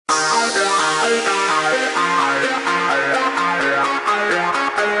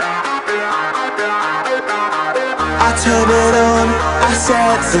turn it on, I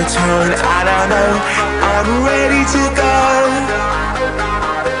set the tone, and I know I'm ready to go.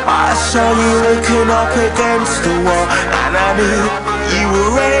 I saw you looking up against the wall, and I knew you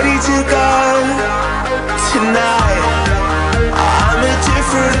were ready to go. Tonight, I'm a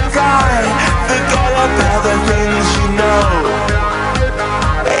different guy. Forget about the things you know.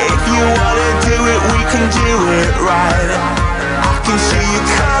 If you wanna do it, we can do it right. I can see you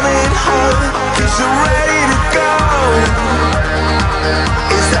coming home, 'cause you're ready to go.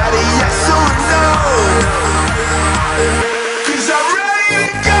 Is that a yes or a no? 'Cause I'm ready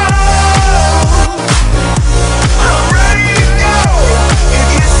to go. I'm ready to go, if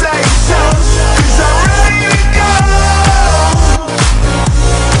you say so. 'Cause I'm ready to go.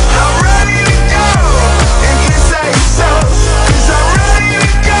 I'm ready to go, if you say so. 'Cause I'm ready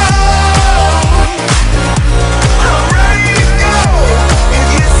to go. I'm ready to go, if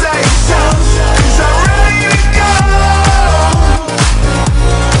you say so. 'Cause I'm ready to go.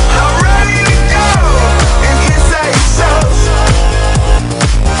 I'm ready to go, if you say so.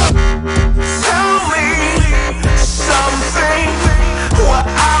 Tell me something, we're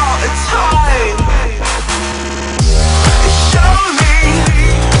out of time. Show me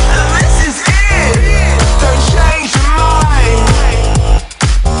this is it, don't change your mind.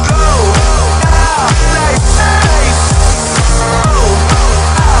 Go out, say,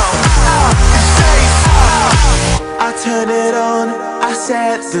 I turn it on, I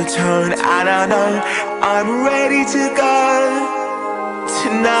set the tone, and I know I'm ready to go.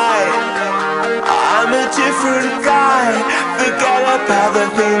 Tonight, I'm a different guy. Forget about the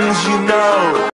things you know.